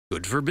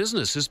Good for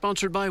Business is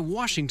sponsored by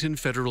Washington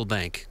Federal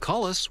Bank.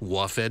 Call us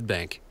Wafd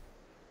Bank.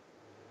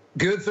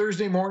 Good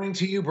Thursday morning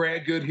to you.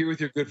 Brad Goode here with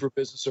your Good for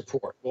Business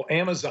report. Well,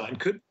 Amazon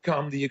could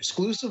become the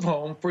exclusive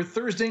home for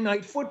Thursday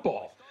night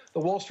football.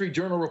 The Wall Street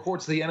Journal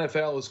reports the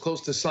NFL is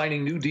close to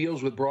signing new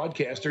deals with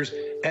broadcasters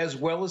as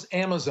well as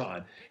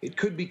Amazon. It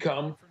could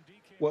become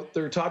what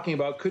they're talking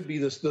about could be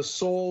the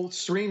sole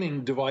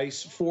streaming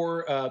device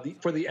for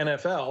the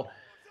NFL.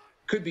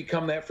 Could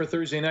become that for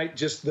Thursday night,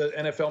 just the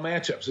NFL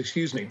matchups,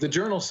 excuse me. The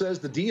Journal says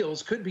the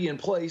deals could be in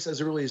place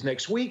as early as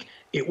next week.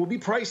 It will be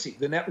pricey.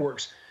 The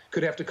networks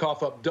could have to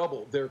cough up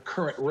double their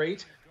current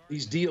rate.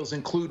 These deals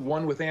include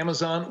one with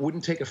Amazon,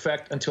 wouldn't take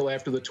effect until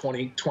after the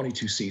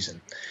 2022 season.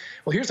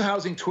 Well, here's a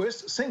housing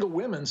twist. Single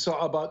women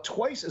saw about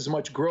twice as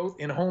much growth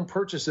in home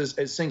purchases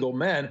as single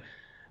men.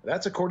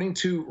 That's according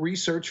to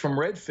research from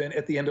Redfin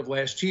at the end of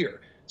last year.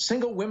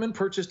 Single women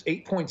purchased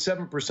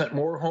 8.7%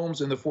 more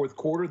homes in the fourth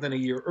quarter than a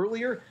year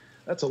earlier.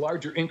 That's a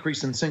larger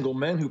increase than single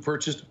men, who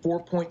purchased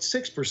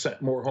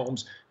 4.6% more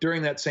homes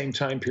during that same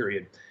time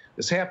period.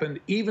 This happened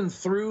even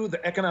through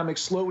the economic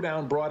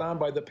slowdown brought on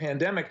by the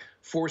pandemic,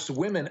 forced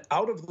women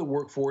out of the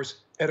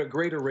workforce at a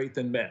greater rate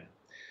than men.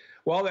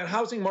 While that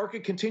housing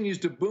market continues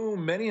to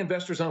boom, many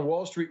investors on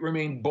Wall Street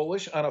remain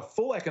bullish on a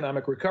full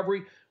economic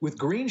recovery, with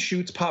green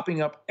shoots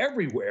popping up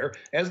everywhere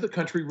as the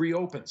country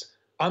reopens.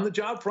 On the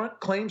job front,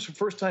 claims for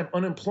first-time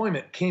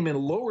unemployment came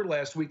in lower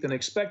last week than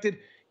expected,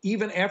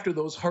 even after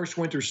those harsh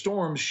winter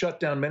storms shut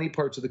down many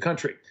parts of the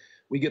country.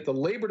 We get the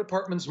Labor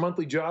Department's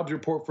monthly jobs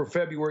report for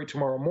February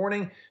tomorrow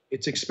morning.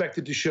 It's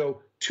expected to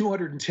show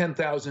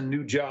 210,000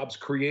 new jobs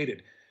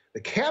created. The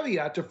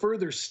caveat to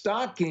further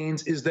stock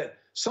gains is that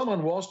some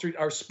on Wall Street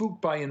are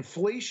spooked by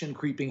inflation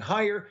creeping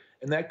higher,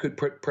 and that could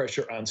put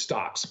pressure on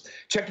stocks.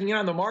 Checking in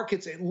on the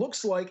markets, it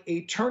looks like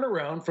a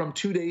turnaround from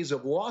 2 days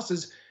of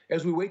losses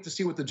as we wait to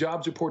see what the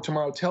jobs report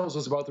tomorrow tells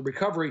us about the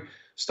recovery.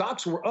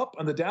 Stocks were up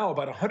on the Dow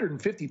about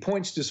 150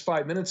 points just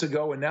 5 minutes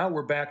ago, and now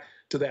we're back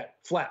to that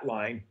flat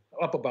line,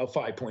 up about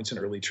 5 points in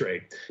early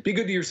trade. Be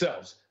good to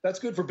yourselves. That's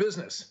Good for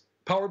Business,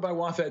 powered by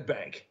Wafd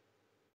Bank.